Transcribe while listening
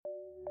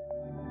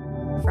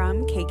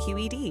from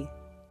KQED.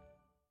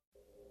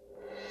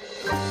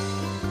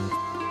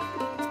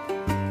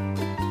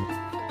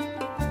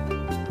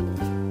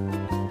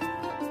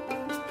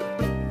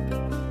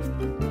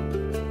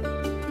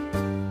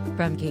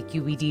 From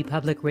KQED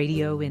Public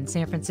Radio in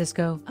San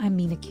Francisco, I'm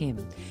Mina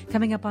Kim.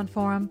 Coming up on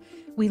Forum,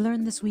 we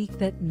learned this week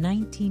that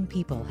 19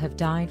 people have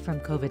died from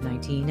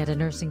COVID-19 at a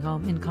nursing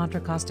home in Contra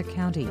Costa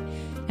County,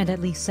 and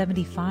at least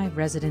 75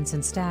 residents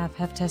and staff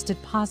have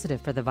tested positive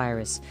for the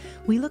virus.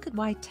 We look at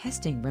why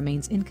testing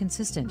remains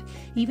inconsistent,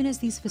 even as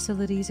these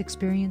facilities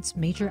experience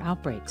major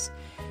outbreaks.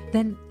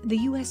 Then, the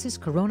U.S.'s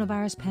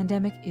coronavirus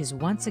pandemic is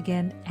once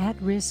again at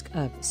risk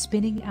of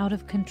spinning out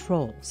of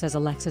control, says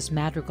Alexis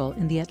Madrigal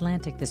in The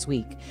Atlantic this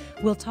week.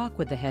 We'll talk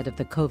with the head of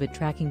the COVID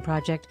tracking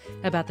project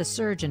about the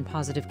surge in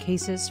positive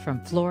cases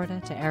from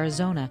Florida to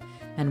Arizona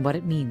and what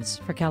it means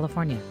for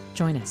California.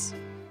 Join us.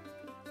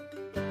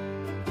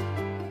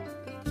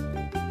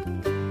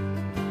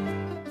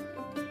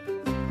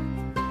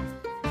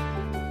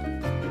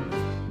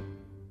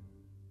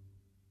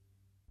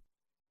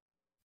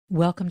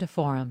 Welcome to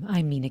Forum.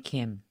 I'm Mina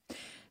Kim.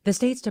 The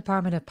state's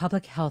Department of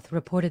Public Health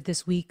reported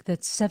this week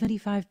that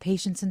 75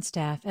 patients and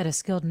staff at a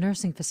skilled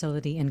nursing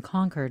facility in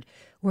Concord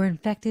were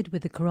infected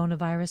with the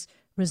coronavirus,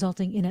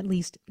 resulting in at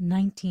least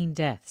 19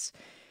 deaths.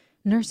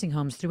 Nursing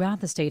homes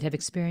throughout the state have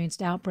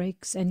experienced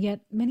outbreaks, and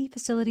yet many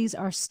facilities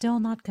are still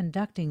not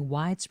conducting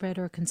widespread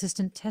or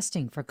consistent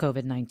testing for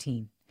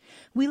COVID-19.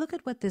 We look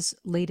at what this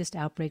latest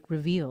outbreak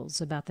reveals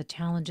about the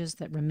challenges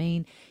that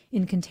remain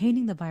in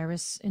containing the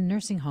virus in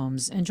nursing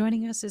homes. And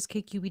joining us is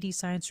KQED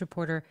science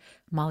reporter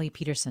Molly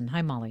Peterson.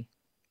 Hi, Molly.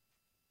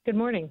 Good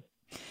morning.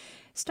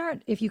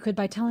 Start, if you could,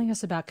 by telling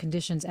us about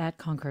conditions at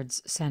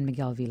Concord's San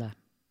Miguel Villa.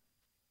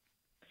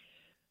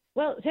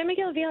 Well, San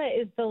Miguel Villa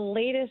is the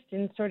latest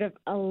in sort of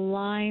a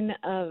line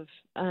of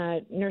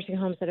nursing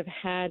homes that have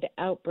had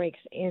outbreaks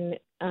in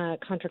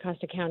Contra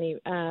Costa County.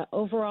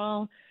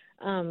 Overall,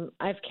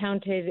 I've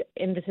counted,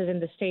 and this is in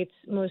the state's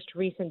most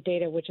recent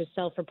data, which is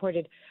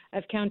self-reported,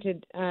 I've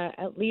counted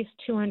at least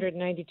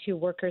 292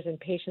 workers and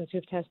patients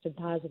who've tested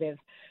positive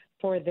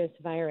for this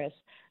virus.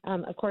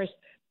 Of course,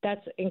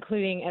 that's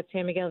including at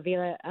San Miguel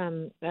Villa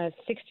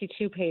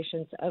 62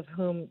 patients, of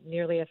whom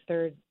nearly a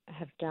third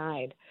have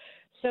died.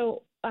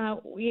 So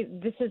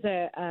this is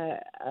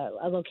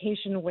a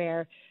location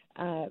where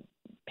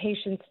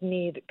patients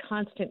need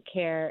constant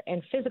care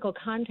and physical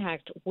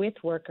contact with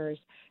workers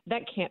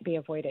that can't be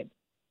avoided.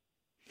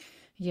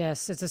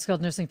 Yes, it's a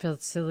skilled nursing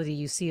facility.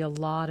 You see a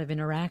lot of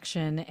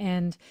interaction.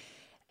 And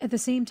at the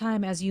same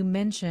time, as you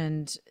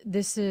mentioned,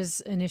 this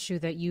is an issue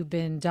that you've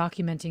been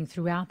documenting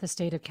throughout the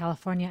state of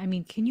California. I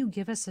mean, can you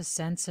give us a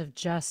sense of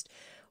just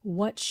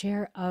what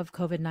share of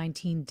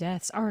COVID-19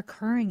 deaths are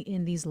occurring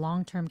in these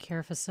long-term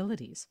care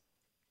facilities?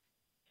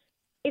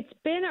 It's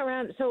been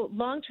around, so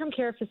long-term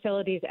care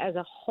facilities as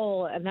a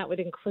whole, and that would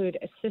include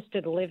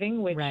assisted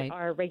living, which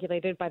are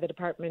regulated by the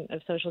Department of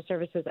Social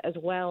Services, as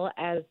well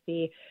as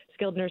the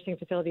skilled nursing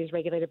facilities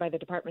regulated by the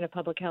Department of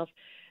Public Health.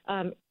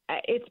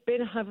 It's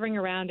been hovering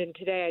around, and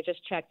today I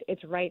just checked,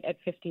 it's right at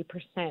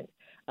 50%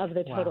 of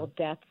the total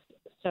deaths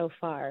so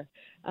far.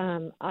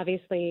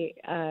 Obviously,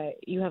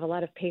 you have a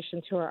lot of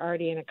patients who are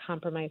already in a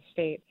compromised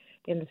state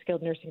in the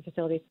skilled nursing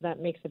facilities, so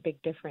that makes a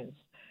big difference.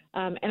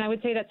 And I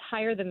would say that's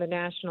higher than the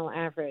national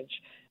average,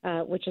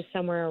 which is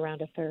somewhere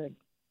around a third.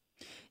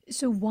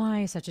 So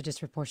why such a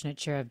disproportionate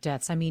share of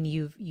deaths? I mean,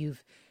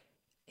 you've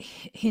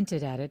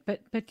hinted at it,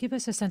 but give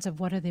us a sense of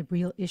what are the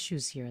real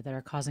issues here that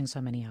are causing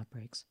so many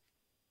outbreaks?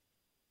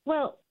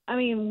 Well, I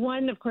mean,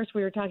 one, of course,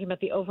 we were talking about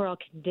the overall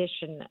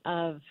condition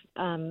of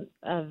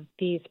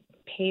these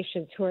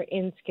patients who are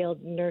in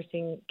skilled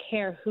nursing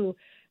care who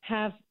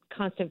have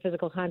constant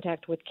physical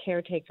contact with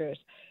caretakers.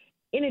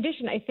 In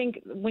addition, I think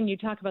when you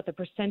talk about the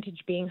percentage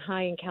being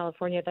high in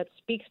California, that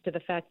speaks to the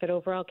fact that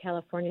overall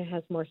California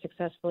has more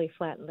successfully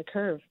flattened the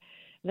curve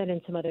than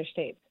in some other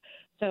states.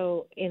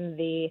 So in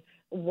the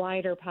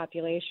wider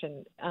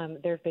population,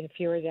 there have been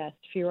fewer deaths,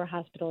 fewer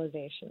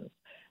hospitalizations.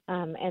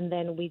 And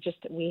then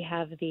we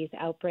have these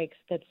outbreaks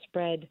that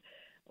spread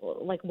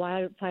like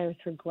wildfire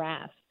through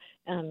grass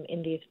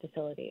in these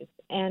facilities.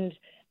 And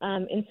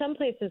in some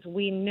places,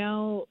 we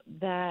know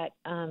that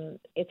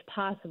it's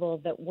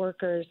possible that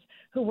workers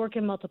who work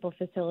in multiple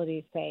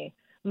facilities, say,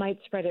 might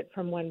spread it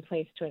from one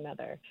place to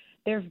another.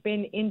 There have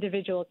been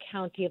individual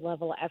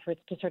county-level efforts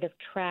to sort of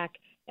track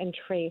and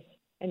trace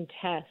and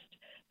test.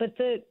 But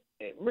the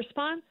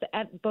response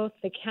at both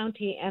the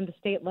county and the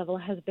state level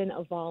has been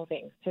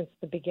evolving since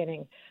the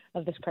beginning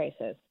of this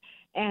crisis.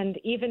 And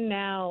even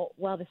now,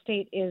 while the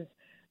state is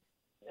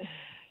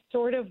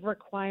sort of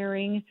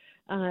requiring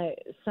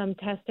some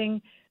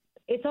testing,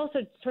 it's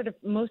also sort of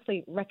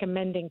mostly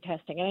recommending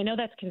testing. And I know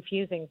that's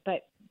confusing,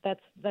 but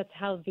that's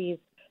how these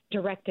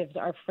directives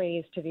are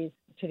phrased to these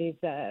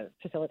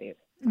facilities.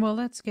 Well,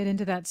 let's get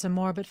into that some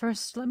more. But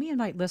first, let me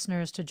invite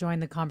listeners to join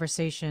the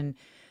conversation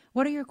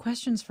What are your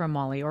questions for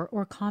Molly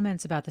or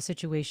comments about the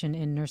situation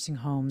in nursing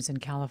homes in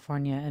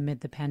California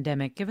amid the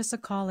pandemic? Give us a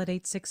call at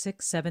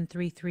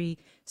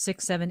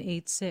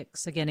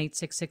 866-733-6786. Again,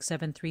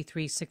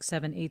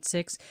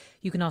 866-733-6786.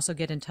 You can also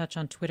get in touch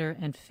on Twitter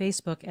and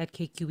Facebook at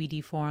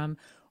KQED Forum,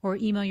 or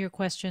email your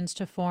questions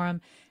to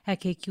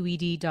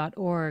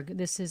forum@kqed.org.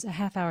 This is a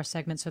half-hour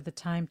segment, so the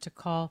time to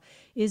call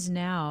is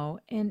now.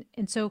 And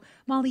so,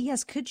 Molly,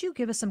 yes, could you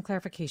give us some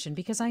clarification?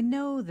 Because I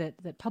know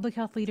that public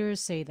health leaders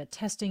say that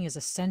testing is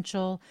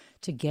essential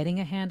to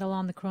getting a handle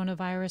on the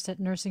coronavirus at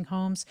nursing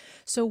homes.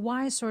 So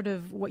why sort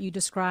of what you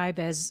describe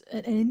as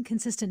an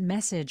inconsistent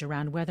message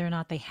around whether or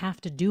not they have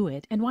to do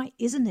it, and why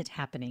isn't it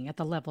happening at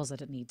the levels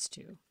that it needs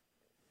to?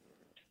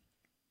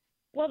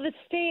 Well,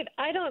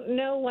 I don't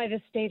know why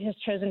the state has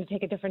chosen to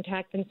take a different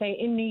tack than, say,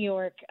 in New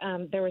York,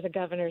 there was a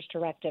governor's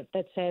directive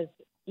that says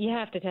you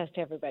have to test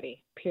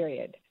everybody,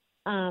 period.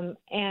 And,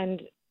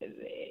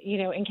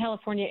 in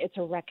California, it's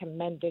a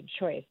recommended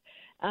choice.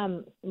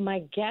 My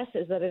guess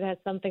is that it has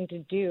something to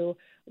do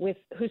with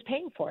who's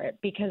paying for it,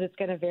 because it's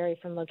going to vary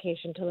from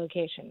location to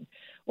location.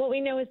 What we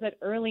know is that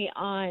early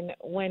on,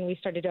 when we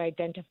started to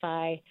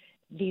identify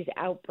these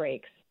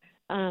outbreaks,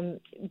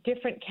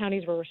 different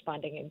counties were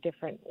responding in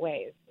different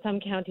ways. Some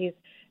counties,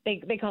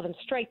 they call them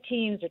strike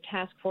teams or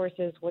task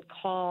forces, would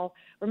call.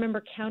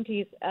 Remember,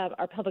 counties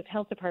are public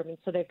health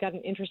departments, so they've got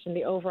an interest in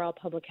the overall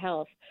public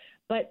health.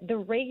 But the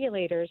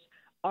regulators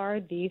are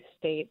these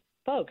state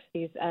folks,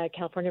 these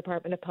California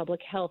Department of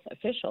Public Health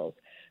officials,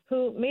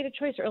 who made a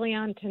choice early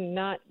on to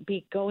not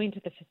be going to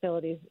the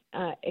facilities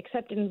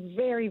except in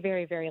very,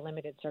 very, very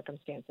limited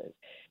circumstances.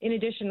 In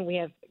addition, we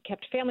have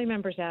kept family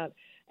members out,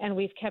 and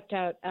we've kept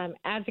out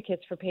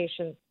advocates for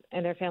patients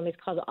and their families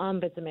called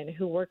ombudsmen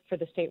who work for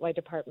the statewide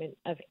Department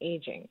of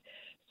Aging.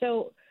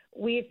 So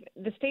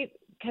the state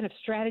kind of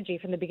strategy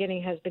from the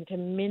beginning has been to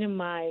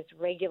minimize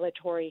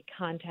regulatory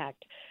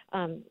contact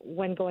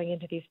when going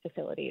into these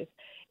facilities.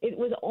 It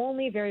was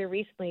only very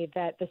recently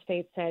that the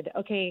state said,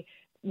 okay,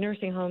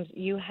 nursing homes,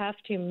 you have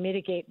to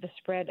mitigate the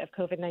spread of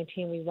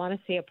COVID-19. We want to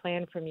see a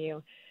plan from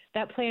you.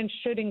 That plan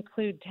should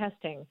include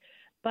testing.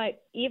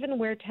 But even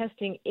where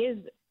testing is,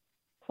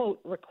 quote,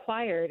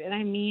 required, and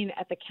I mean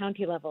at the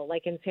county level,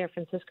 like in San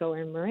Francisco or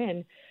in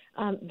Marin,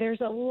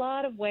 there's a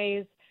lot of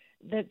ways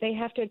that they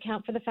have to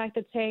account for the fact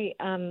that, say,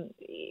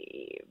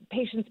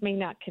 patients may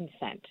not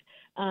consent,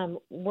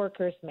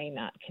 workers may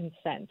not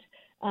consent,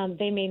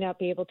 they may not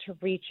be able to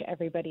reach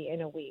everybody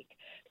in a week.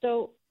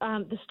 So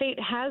the state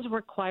has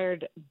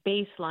required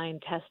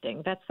baseline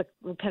testing. That's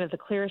kind of the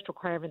clearest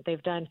requirement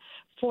they've done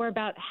for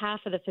about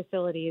half of the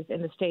facilities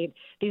in the state.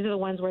 These are the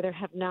ones where there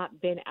have not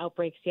been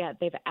outbreaks yet.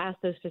 They've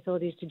asked those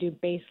facilities to do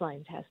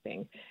baseline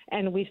testing,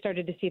 and we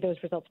started to see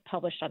those results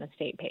published on a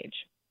state page.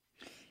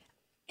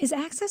 Is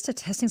access to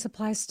testing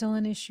supplies still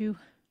an issue?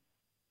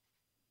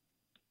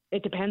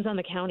 It depends on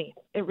the county.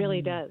 It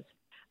really does.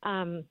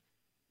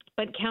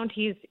 But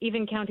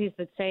even counties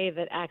that say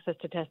that access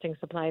to testing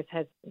supplies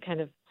has kind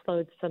of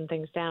slowed some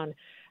things down,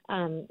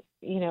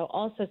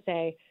 also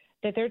say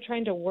that they're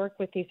trying to work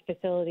with these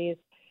facilities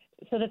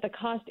so that the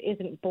cost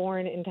isn't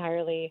borne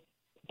entirely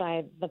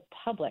by the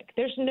public.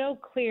 There's no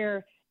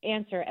clear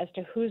answer as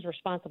to who's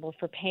responsible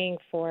for paying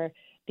for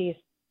the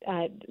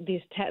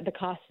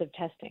costs of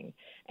testing.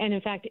 And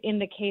in fact, in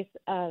the case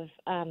of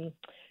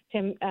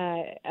San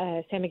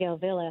Miguel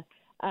Villa,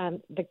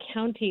 the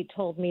county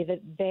told me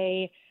that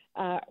they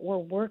were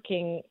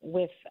working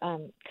with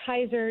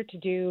Kaiser to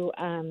do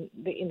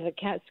the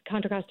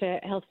Contra Costa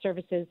Health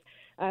Services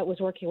was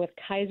working with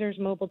Kaiser's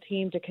mobile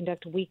team to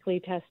conduct weekly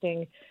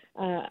testing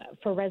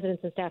for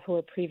residents and staff who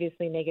were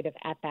previously negative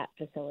at that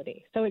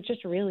facility. So it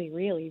just really,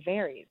 really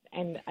varies,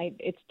 and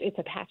it's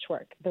a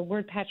patchwork. The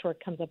word patchwork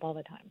comes up all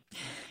the time.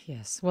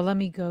 Yes. Well, let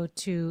me go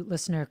to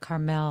listener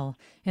Carmel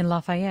in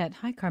Lafayette.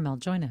 Hi, Carmel.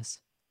 Join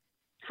us.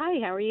 Hi.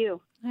 How are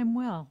you? I'm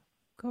well.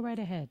 Go right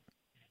ahead.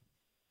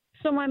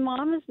 So my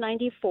mom is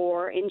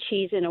 94, and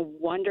she's in a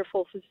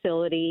wonderful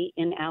facility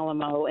in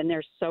Alamo, and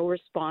they're so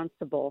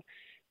responsible.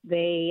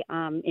 They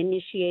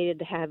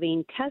initiated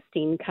having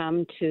testing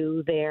come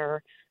to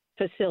their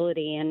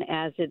facility, and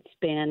as it's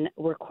been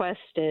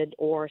requested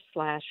or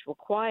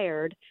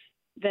 /required,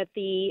 that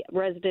the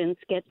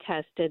residents get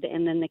tested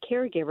and then the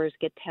caregivers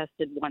get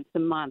tested once a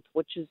month,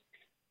 which is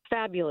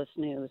fabulous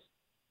news.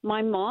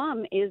 My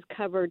mom is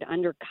covered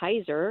under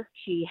Kaiser.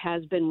 She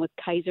has been with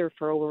Kaiser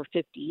for over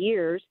 50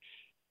 years.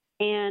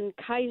 And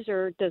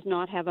Kaiser does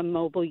not have a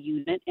mobile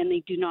unit, and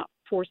they do not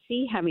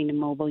foresee having a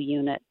mobile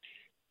unit.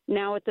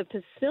 Now, at the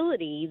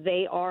facility,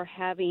 they are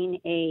having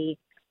a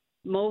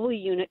mobile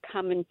unit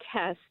come and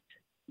test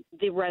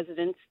the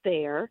residents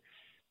there.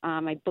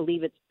 I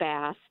believe it's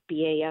BASS,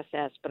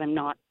 B-A-S-S, but I'm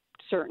not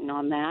certain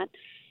on that.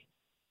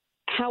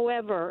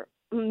 However,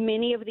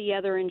 many of the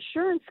other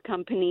insurance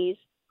companies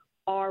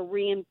are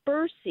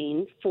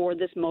reimbursing for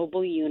this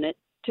mobile unit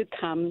to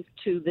come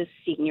to the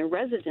senior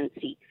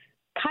residency.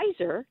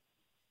 Kaiser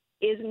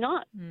is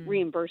not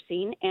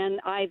reimbursing, and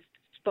I've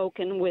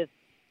spoken with,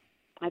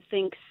 I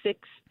think, 6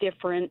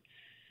 different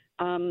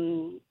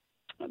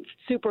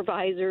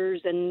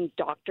supervisors and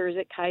doctors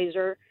at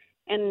Kaiser,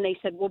 and they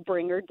said, "Well,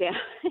 bring her down."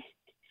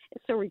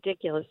 It's so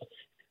ridiculous.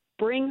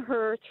 Bring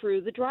her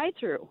through the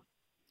drive-through.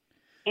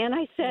 And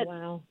I said,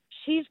 wow.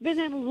 She's been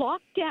in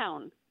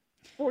lockdown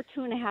for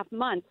 2.5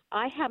 months.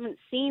 I haven't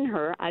seen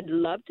her. I'd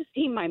love to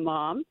see my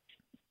mom,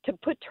 to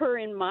put her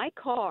in my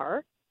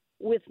car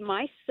with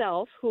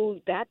myself, who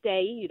that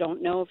day you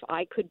don't know if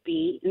I could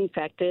be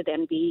infected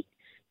and be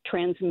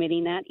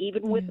transmitting that,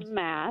 even with a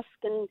mask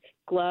and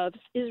gloves,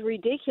 is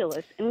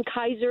ridiculous. And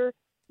Kaiser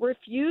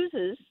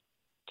refuses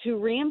to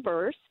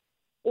reimburse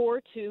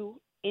or to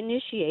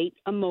initiate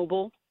a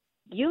mobile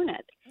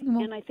unit.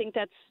 And I think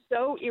that's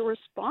so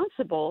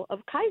irresponsible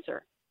of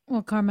Kaiser.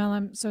 Well, Carmel,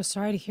 I'm so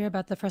sorry to hear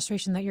about the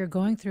frustration that you're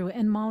going through.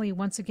 And Molly,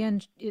 once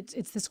again,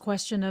 it's this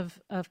question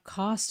of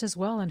cost as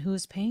well, and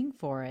who's paying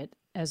for it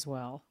as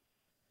well.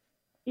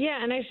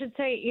 Yeah, and I should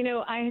say,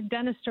 I had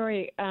done a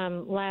story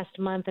last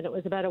month, and it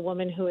was about a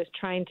woman who was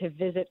trying to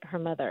visit her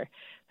mother,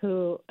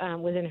 who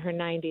was in her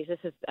 90s. This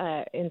is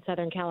in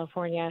Southern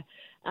California,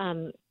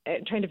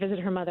 trying to visit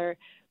her mother,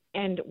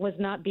 and was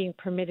not being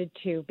permitted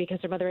to because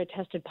her mother had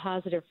tested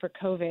positive for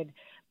COVID.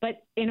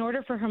 But in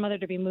order for her mother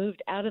to be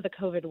moved out of the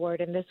COVID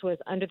ward, and this was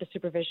under the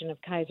supervision of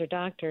Kaiser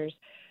doctors,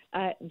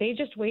 they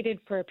just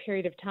waited for a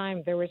period of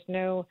time. There was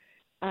no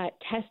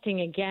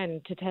testing again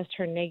to test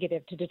her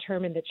negative to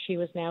determine that she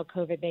was now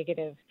COVID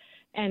negative.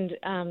 And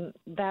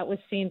that was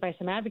seen by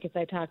some advocates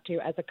I talked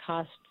to as a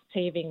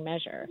cost-saving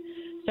measure.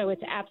 So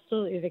it's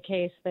absolutely the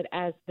case that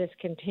as this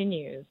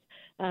continues,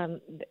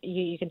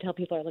 you can tell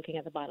people are looking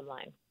at the bottom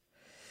line.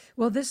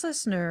 Well, this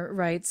listener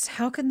writes,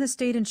 how can the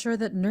state ensure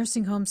that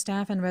nursing home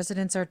staff and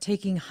residents are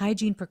taking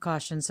hygiene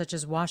precautions such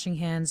as washing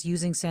hands,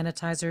 using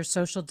sanitizer,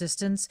 social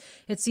distance?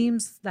 It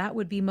seems that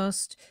would be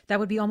almost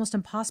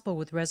impossible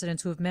with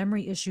residents who have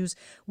memory issues.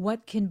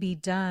 What can be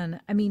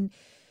done? I mean,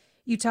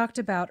 you talked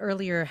about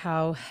earlier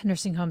how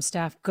nursing home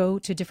staff go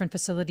to different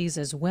facilities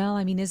as well.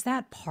 I mean, is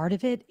that part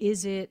of it?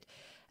 Is it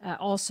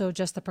also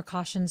just the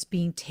precautions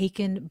being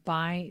taken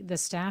by the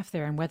staff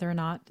there and whether or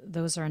not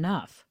those are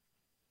enough?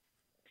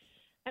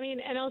 I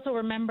mean, and also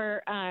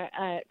remember,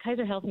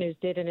 Kaiser Health News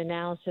did an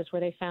analysis where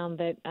they found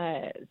that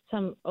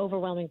some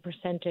overwhelming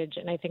percentage,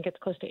 and I think it's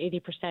close to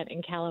 80%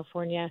 in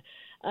California,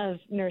 of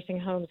nursing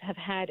homes have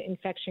had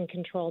infection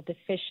control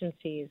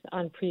deficiencies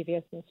on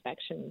previous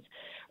inspections.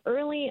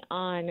 Early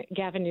on,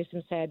 Gavin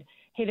Newsom said,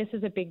 hey, this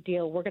is a big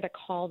deal. We're going to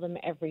call them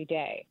every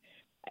day.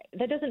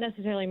 That doesn't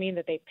necessarily mean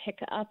that they pick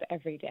up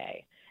every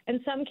day. And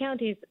some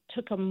counties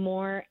took a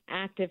more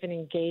active and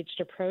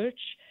engaged approach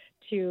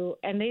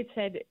and they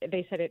said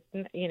they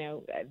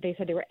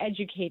were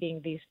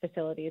educating these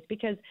facilities,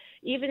 because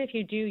even if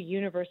you do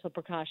universal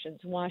precautions,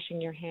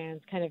 washing your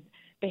hands, kind of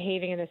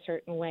behaving in a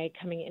certain way,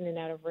 coming in and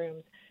out of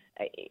rooms,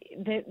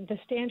 the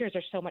standards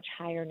are so much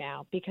higher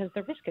now because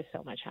the risk is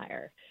so much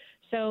higher.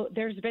 So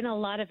there's been a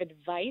lot of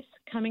advice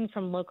coming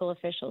from local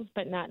officials,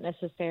 but not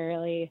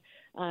necessarily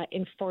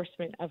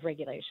enforcement of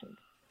regulations.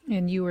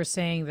 And you were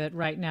saying that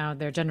right now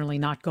they're generally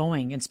not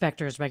going,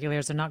 inspectors,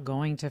 regulators are not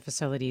going to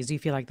facilities. Do you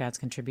feel like that's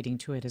contributing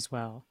to it as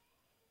well?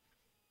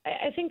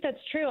 I think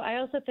that's true. I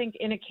also think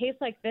in a case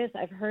like this,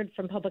 I've heard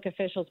from public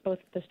officials, both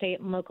at the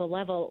state and local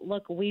level,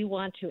 look, we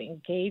want to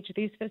engage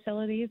these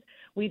facilities.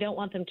 We don't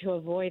want them to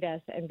avoid us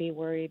and be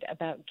worried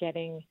about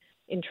getting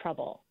in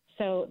trouble.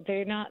 So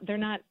they're not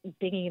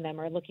dinging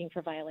them or looking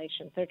for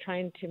violations. They're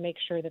trying to make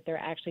sure that they're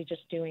actually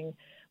just doing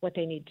what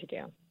they need to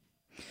do.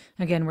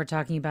 Again, we're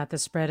talking about the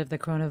spread of the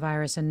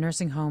coronavirus in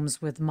nursing homes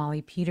with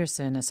Molly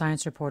Peterson, a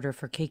science reporter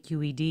for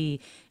KQED.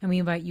 And we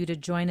invite you to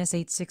join us,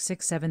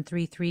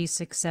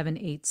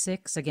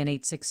 866-733-6786. Again,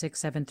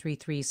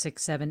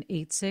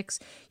 866-733-6786.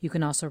 You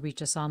can also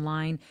reach us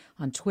online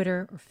on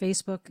Twitter or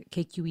Facebook,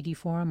 KQED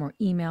Forum, or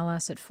email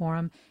us at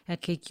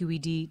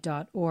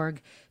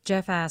forum@kqed.org.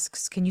 Jeff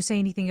asks, can you say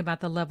anything about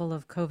the level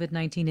of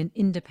COVID-19 in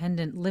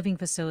independent living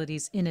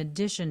facilities in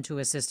addition to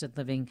assisted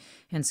living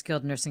and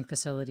skilled nursing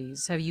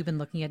facilities? Have you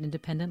been looking at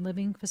independent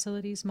living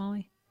facilities,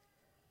 Molly?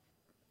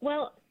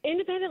 Well,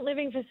 independent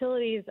living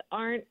facilities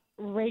aren't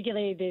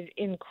regulated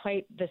in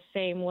quite the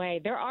same way.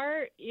 There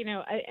are,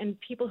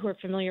 and people who are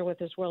familiar with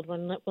this world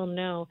will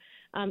know,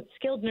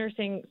 skilled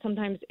nursing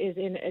sometimes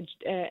exists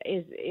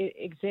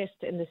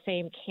in the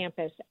same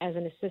campus as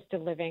an assisted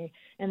living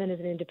and then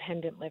as an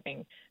independent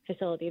living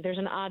facility. There's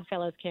an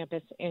Oddfellows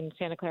campus in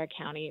Santa Clara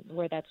County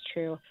where that's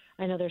true.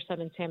 I know there's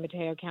some in San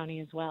Mateo County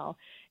as well.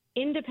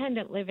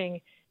 Independent living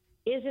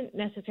isn't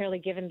necessarily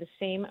given the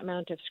same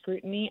amount of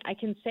scrutiny. I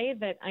can say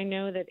that I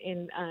know that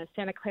in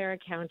Santa Clara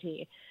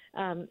County,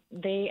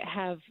 they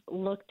have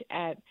looked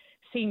at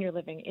senior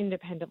living,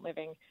 independent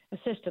living,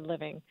 assisted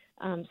living,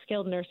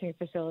 skilled nursing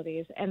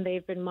facilities, and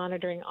they've been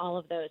monitoring all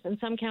of those. And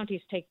some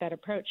counties take that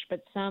approach,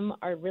 but some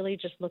are really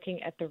just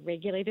looking at the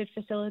regulated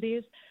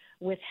facilities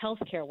with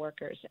healthcare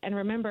workers. And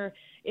remember,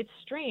 it's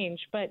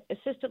strange, but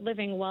assisted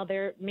living, while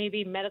there may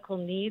be medical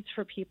needs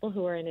for people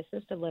who are in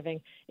assisted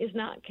living, is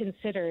not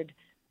considered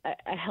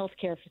a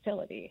healthcare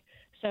facility.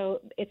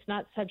 So it's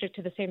not subject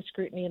to the same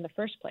scrutiny in the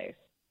first place.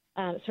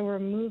 So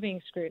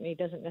removing scrutiny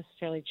doesn't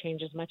necessarily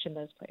change as much in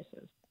those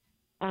places.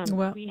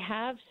 We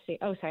have seen,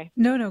 sorry.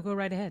 No, go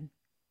right ahead.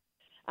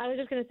 I was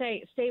just going to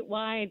say,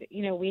 statewide,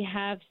 we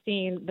have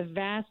seen the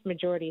vast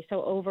majority,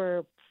 so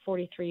over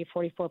 43,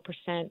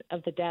 44%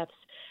 of the deaths,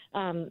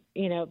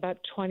 about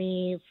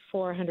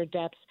 2,400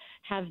 deaths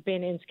have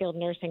been in skilled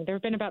nursing. There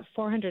have been about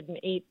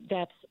 408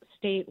 deaths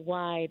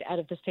statewide out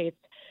of the state's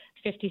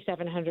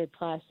 5,700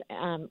 plus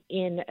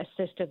in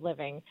assisted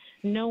living.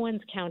 No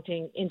one's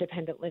counting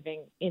independent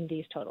living in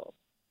these totals.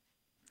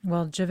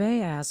 Well,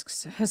 Jave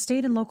asks, has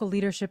state and local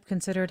leadership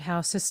considered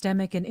how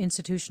systemic and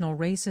institutional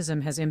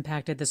racism has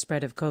impacted the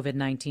spread of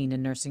COVID-19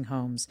 in nursing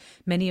homes?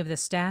 Many of the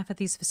staff at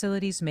these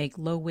facilities make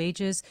low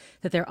wages,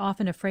 that they're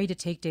often afraid to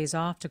take days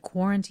off to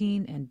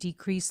quarantine and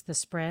decrease the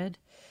spread.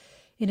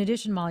 In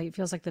addition, Molly, it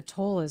feels like the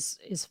toll is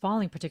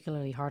falling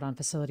particularly hard on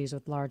facilities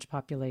with large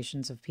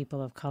populations of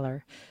people of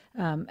color.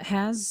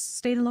 Has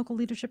state and local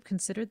leadership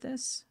considered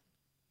this?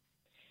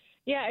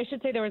 Yeah, I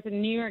should say there was a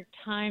New York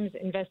Times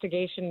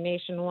investigation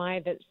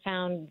nationwide that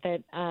found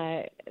that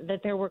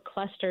that there were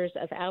clusters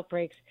of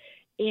outbreaks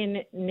in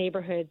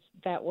neighborhoods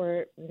that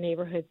were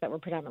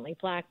predominantly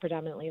Black,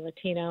 predominantly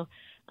Latino.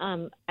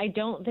 I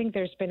don't think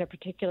there's been a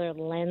particular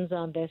lens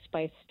on this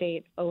by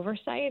state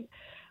oversight.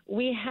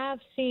 We have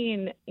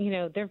seen,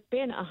 there have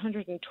been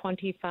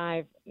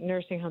 125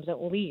 nursing homes at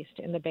least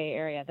in the Bay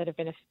Area that have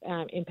been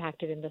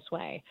impacted in this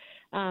way.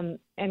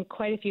 And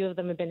quite a few of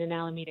them have been in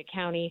Alameda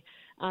County,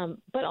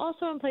 but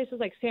also in places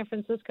like San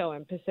Francisco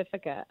and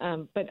Pacifica.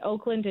 But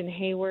Oakland and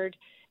Hayward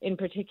in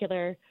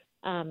particular,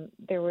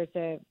 there was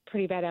a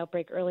pretty bad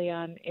outbreak early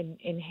on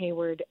in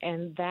Hayward,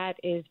 and that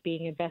is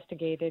being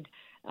investigated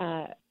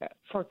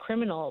for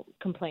criminal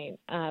complaint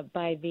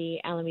by the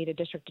Alameda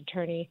District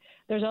Attorney.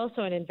 There's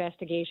also an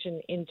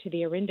investigation into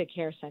the Orinda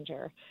Care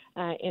Center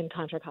in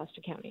Contra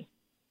Costa County.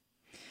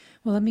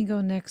 Well, let me go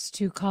next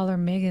to caller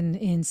Megan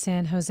in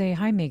San Jose.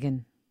 Hi,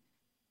 Megan.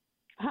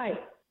 Hi.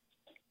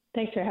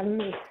 Thanks for having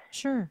me.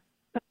 Sure.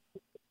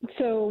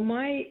 So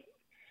my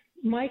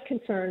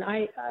concern,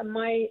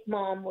 my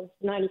mom was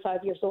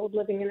 95 years old,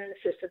 living in an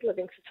assisted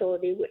living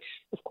facility, which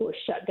of course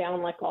shut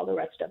down like all the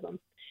rest of them.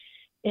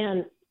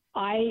 And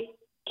I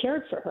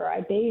cared for her.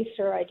 I bathed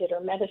her. I did her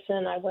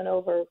medicine. I went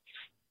over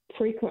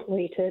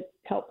frequently to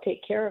help take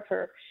care of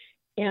her.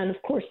 And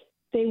of course,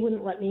 they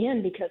wouldn't let me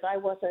in because I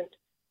wasn't,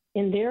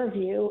 in their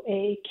view,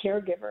 a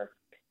caregiver.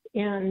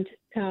 And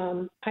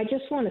I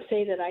just want to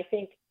say that I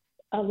think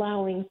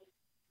allowing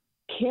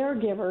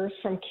caregivers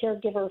from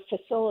caregiver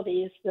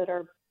facilities that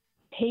are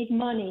paid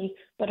money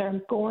but are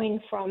going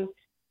from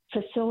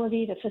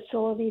facility to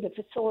facility to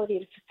facility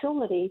to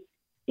facility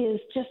is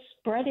just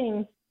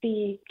spreading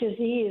the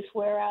disease,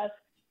 whereas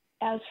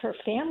as her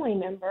family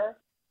member,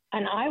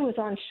 and I was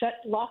on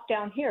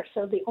lockdown here,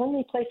 so the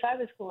only place I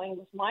was going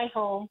was my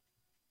home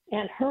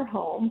and her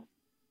home,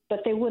 but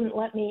they wouldn't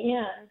let me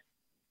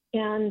in.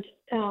 And,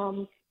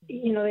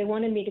 they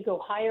wanted me to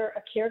go hire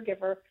a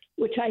caregiver,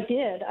 which I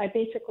did. I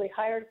basically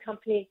hired a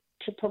company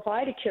to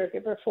provide a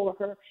caregiver for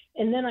her,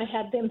 and then I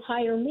had them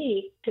hire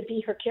me to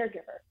be her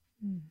caregiver.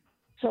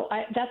 So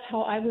that's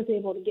how I was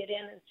able to get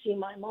in and see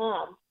my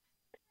mom,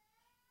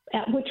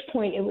 at which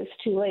point it was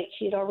too late.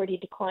 She had already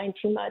declined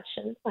too much,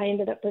 and I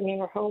ended up bringing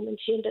her home, and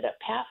she ended up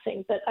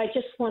passing. But I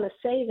just want to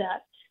say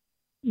that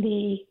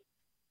the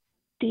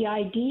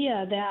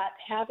idea that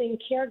having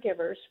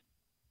caregivers,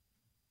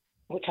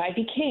 which I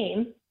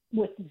became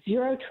with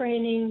zero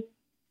training,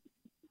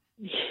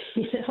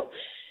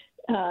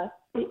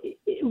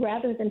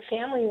 rather than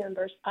family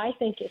members, I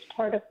think is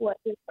part of what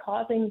is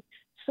causing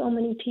so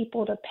many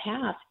people to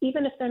pass.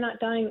 Even if they're not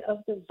dying of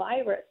the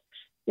virus,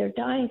 they're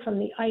dying from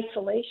the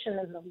isolation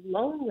and the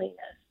loneliness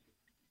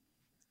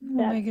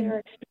that they're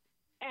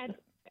experiencing.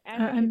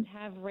 Advocates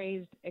have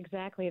raised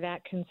exactly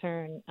that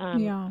concern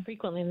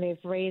frequently, and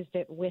they've raised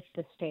it with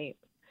the state.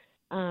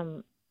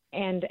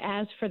 And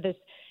as for this,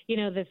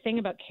 the thing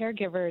about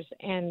caregivers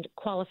and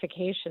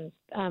qualifications,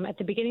 at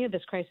the beginning of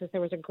this crisis, there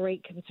was a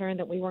great concern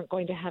that we weren't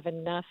going to have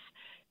enough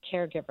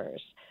caregivers.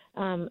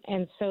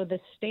 And so the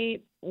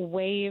state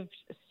waived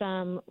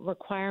some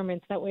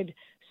requirements that would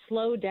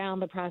slow down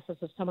the process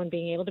of someone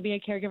being able to be a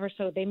caregiver.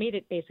 So they made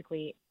it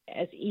basically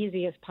as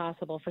easy as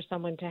possible for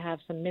someone to have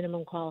some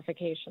minimum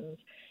qualifications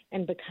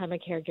and become a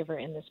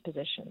caregiver in this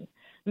position.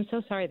 I'm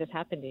so sorry this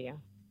happened to you.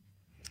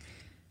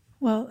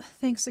 Well,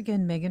 thanks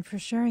again, Megan, for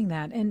sharing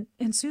that.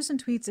 And Susan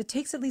tweets, it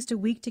takes at least a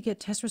week to get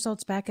test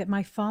results back at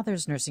my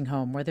father's nursing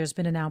home where there's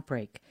been an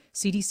outbreak.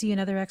 CDC and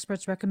other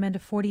experts recommend a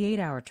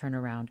 48-hour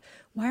turnaround.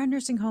 Why are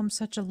nursing homes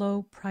such a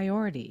low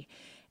priority?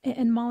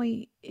 And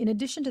Molly, in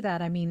addition to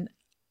that,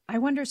 I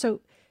wonder,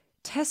 so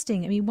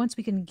testing, once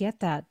we can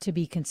get that to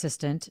be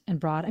consistent and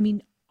broad,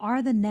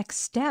 are the next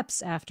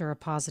steps after a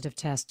positive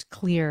test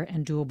clear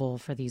and doable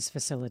for these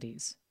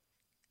facilities?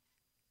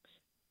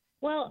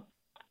 Well,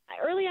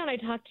 early on, I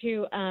talked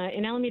to,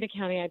 in Alameda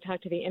County, I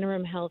talked to the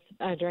interim health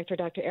director,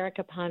 Dr.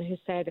 Erica Pon, who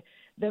said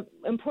the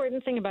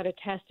important thing about a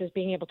test is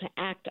being able to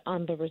act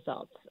on the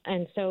results.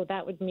 And so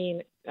that would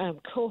mean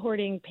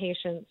cohorting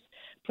patients,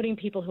 putting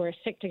people who are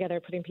sick together,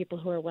 putting people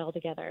who are well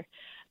together.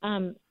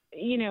 At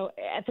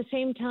the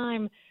same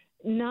time,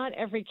 not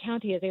every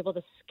county is able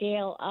to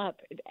scale up,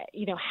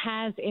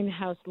 has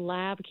in-house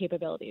lab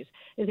capabilities,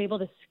 is able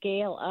to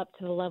scale up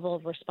to the level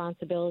of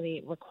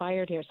responsibility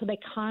required here. So they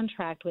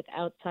contract with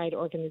outside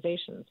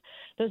organizations.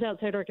 Those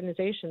outside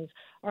organizations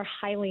are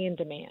highly in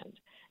demand.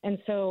 And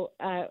so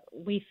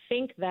we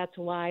think that's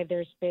why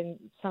there's been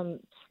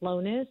some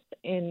slowness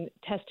in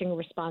testing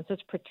responses,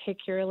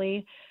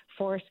 particularly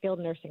for skilled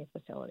nursing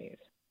facilities.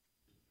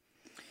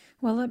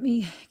 Well, let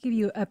me give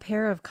you a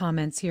pair of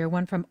comments here.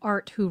 One from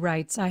Art, who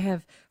writes, I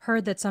have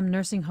heard that some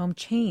nursing home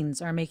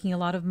chains are making a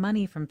lot of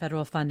money from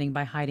federal funding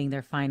by hiding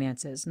their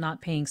finances,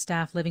 not paying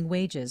staff living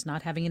wages,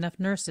 not having enough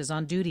nurses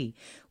on duty.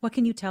 What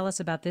can you tell us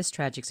about this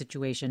tragic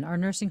situation? Are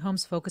nursing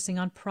homes focusing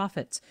on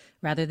profits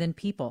rather than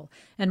people?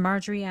 And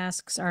Marjorie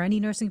asks, are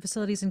any nursing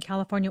facilities in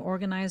California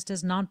organized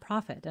as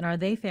nonprofit? And are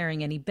they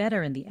faring any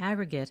better in the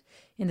aggregate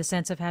in the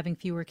sense of having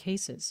fewer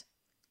cases?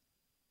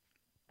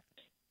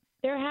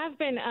 There have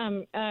been,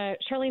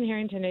 Charlene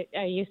Harrington at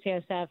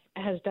UCSF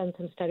has done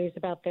some studies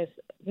about this,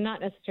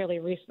 not necessarily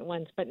recent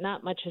ones, but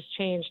not much has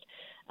changed.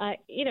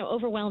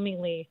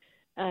 Overwhelmingly,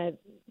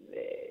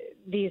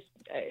 these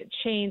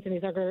chains and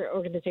these other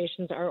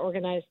organizations are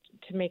organized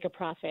to make a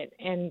profit.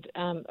 And,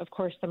 of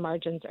course, the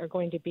margins are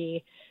going to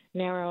be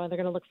narrow, and they're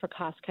going to look for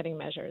cost-cutting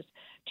measures.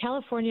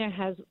 California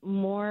has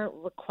more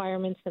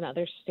requirements than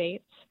other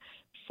states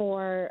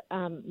for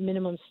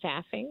minimum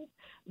staffing.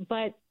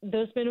 But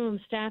those minimum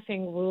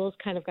staffing rules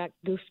kind of got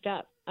goofed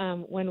up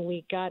when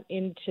we got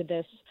into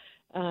this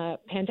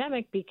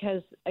pandemic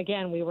because,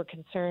 again, we were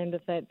concerned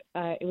that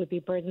it would be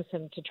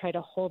burdensome to try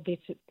to hold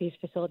these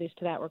facilities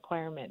to that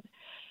requirement.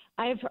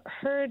 I've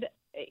heard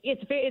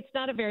it's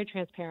not a very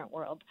transparent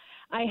world.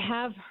 I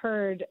have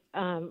heard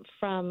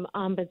from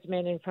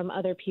ombudsmen and from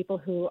other people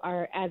who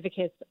are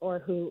advocates or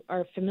who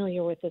are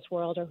familiar with this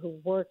world or who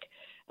work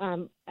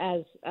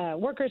as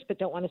workers but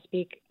don't want to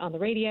speak on the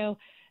radio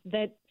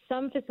that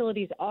some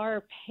facilities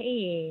are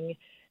paying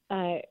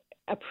a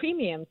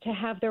premium to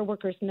have their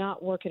workers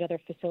not work at other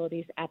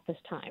facilities at this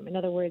time. In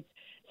other words,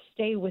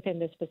 stay within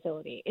this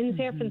facility. In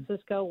San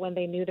Francisco, when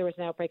they knew there was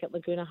an outbreak at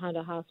Laguna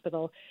Honda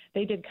Hospital,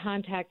 they did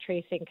contact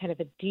tracing, kind of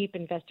a deep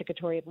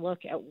investigatory look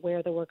at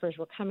where the workers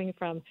were coming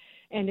from.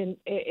 And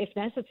if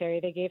necessary,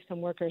 they gave some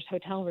workers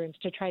hotel rooms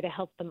to try to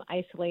help them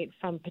isolate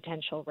from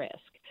potential risk.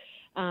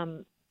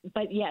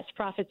 But yes,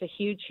 profit's a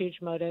huge, huge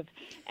motive.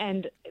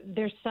 And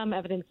there's some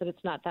evidence that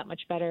it's not that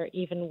much better,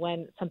 even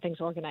when something's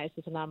organized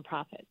as a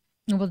nonprofit.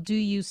 Well, do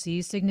you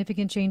see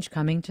significant change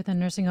coming to the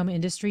nursing home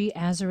industry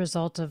as a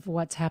result of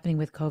what's happening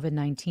with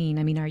COVID-19?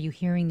 I mean, are you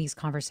hearing these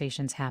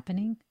conversations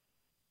happening?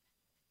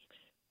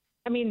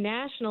 I mean,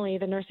 nationally,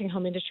 the nursing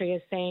home industry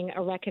is saying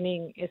a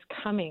reckoning is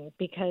coming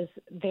because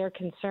their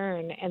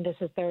concern, and this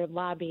is their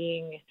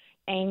lobbying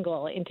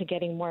angle into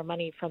getting more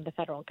money from the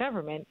federal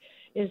government,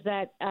 is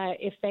that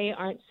if they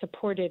aren't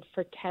supported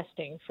for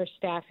testing, for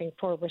staffing,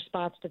 for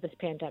response to this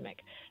pandemic,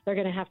 they're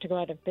going to have to go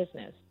out of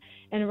business.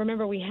 And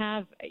remember, we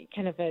have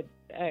kind of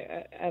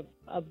a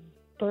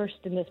burst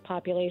in this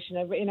population.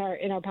 In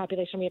our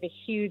population, we have a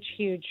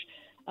huge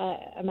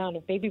amount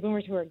of baby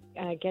boomers who are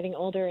getting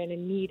older and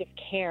in need of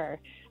care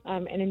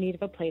and in need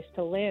of a place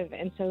to live.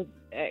 And so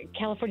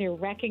California,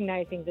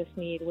 recognizing this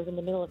need, was in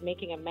the middle of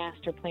making a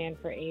master plan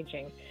for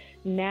aging.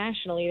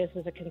 Nationally, this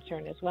is a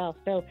concern as well.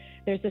 So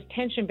there's this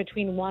tension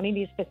between wanting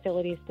these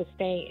facilities to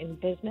stay in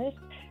business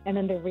and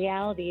then the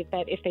reality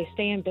that if they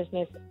stay in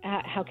business,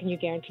 how can you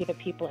guarantee that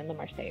people in them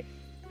are safe?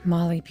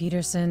 Molly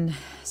Peterson,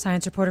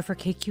 science reporter for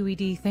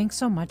KQED, thanks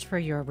so much for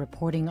your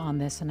reporting on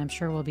this, and I'm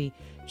sure we'll be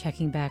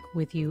checking back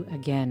with you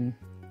again.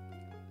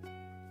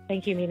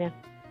 Thank you, Mina.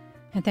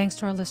 And thanks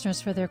to our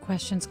listeners for their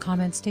questions,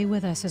 comments. Stay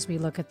with us as we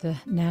look at the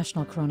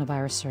national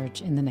coronavirus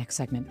surge in the next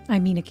segment.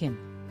 I'm Mina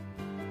Kim.